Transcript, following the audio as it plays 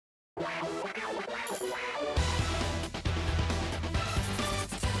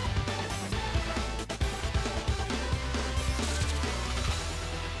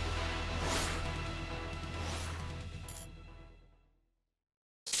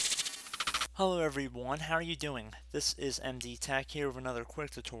Hello everyone, how are you doing? This is MD Tech here with another quick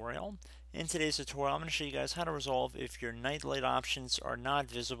tutorial. In today's tutorial, I'm going to show you guys how to resolve if your night light options are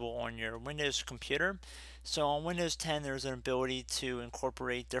not visible on your Windows computer. So on Windows 10, there's an ability to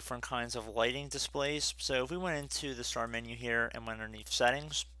incorporate different kinds of lighting displays. So if we went into the start menu here and went underneath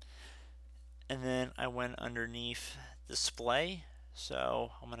settings, and then I went underneath display.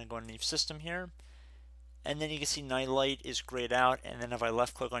 So I'm going to go underneath system here. And then you can see night light is grayed out, and then if I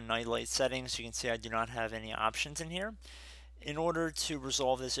left click on night light settings, you can see I do not have any options in here. In order to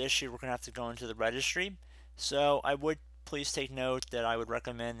resolve this issue, we're going to have to go into the registry. So I would please take note that I would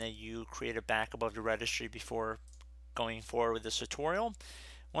recommend that you create a backup of your registry before going forward with this tutorial.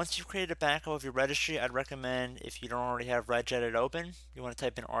 Once you've created a backup of your registry, I'd recommend, if you don't already have regedit open, you want to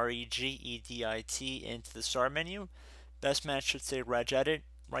type in regedit into the start menu. Best match should say regedit.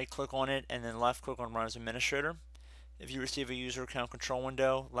 Right click on it and then left click on Run as Administrator. If you receive a user account control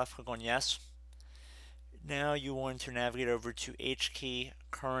window, left click on Yes. Now you want to navigate over to HKey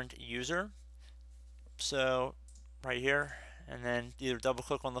Current User. So right here, and then either double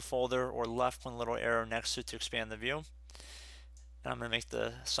click on the folder or left click on the little arrow next to it to expand the view. And I'm going to make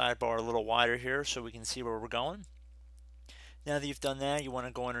the sidebar a little wider here so we can see where we're going. Now that you've done that, you want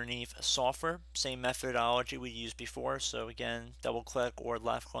to go underneath software, same methodology we used before. So again, double click or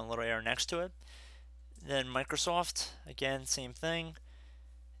left click on the little arrow next to it. Then Microsoft, again, same thing.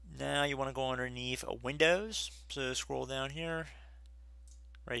 Now you want to go underneath Windows. So scroll down here,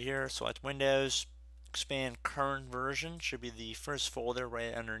 right here, select Windows, expand current version, should be the first folder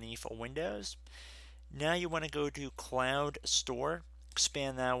right underneath Windows. Now you want to go to Cloud Store,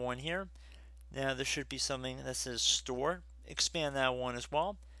 expand that one here. Now there should be something that says Store. Expand that one as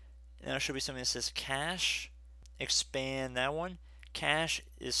well. Now there should be something that says Cache. Expand that one. Cache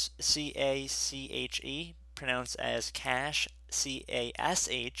is C-A-C-H-E, pronounced as Cache,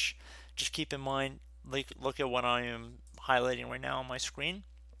 C-A-S-H. Just keep in mind, look at what I am highlighting right now on my screen.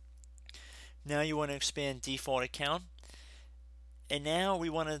 Now you want to expand default account. And now we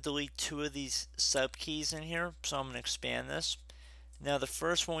want to delete two of these subkeys in here, so I'm going to expand this. Now the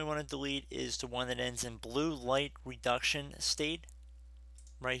first one we want to delete is the one that ends in blue light reduction state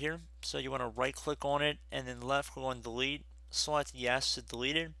right here. So you want to right click on it and then left click on delete, select yes to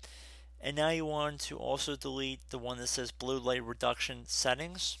delete it. And now you want to also delete the one that says blue light reduction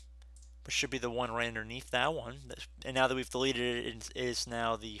settings, which should be the one right underneath that one. And now that we've deleted it, it is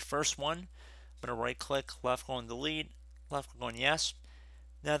now the first one. I'm going to right click, left click on delete, left click on yes.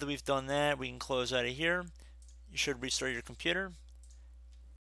 Now that we've done that, we can close out of here. You should restart your computer.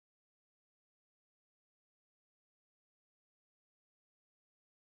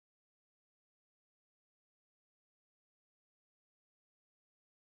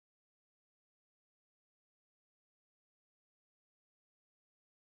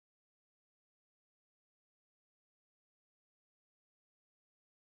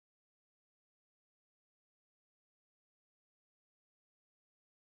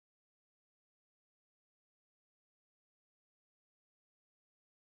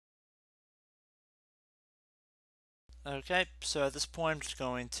 Okay, so at this point I'm just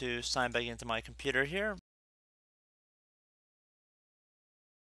going to sign back into my computer here.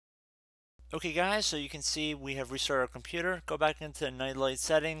 Okay guys, so you can see we have restarted our computer. Go back into night light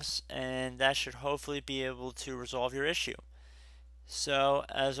settings and that should hopefully be able to resolve your issue. So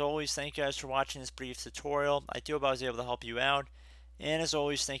as always, thank you guys for watching this brief tutorial. I do hope I was able to help you out. And as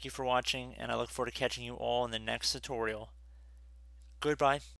always, thank you for watching and I look forward to catching you all in the next tutorial. Goodbye.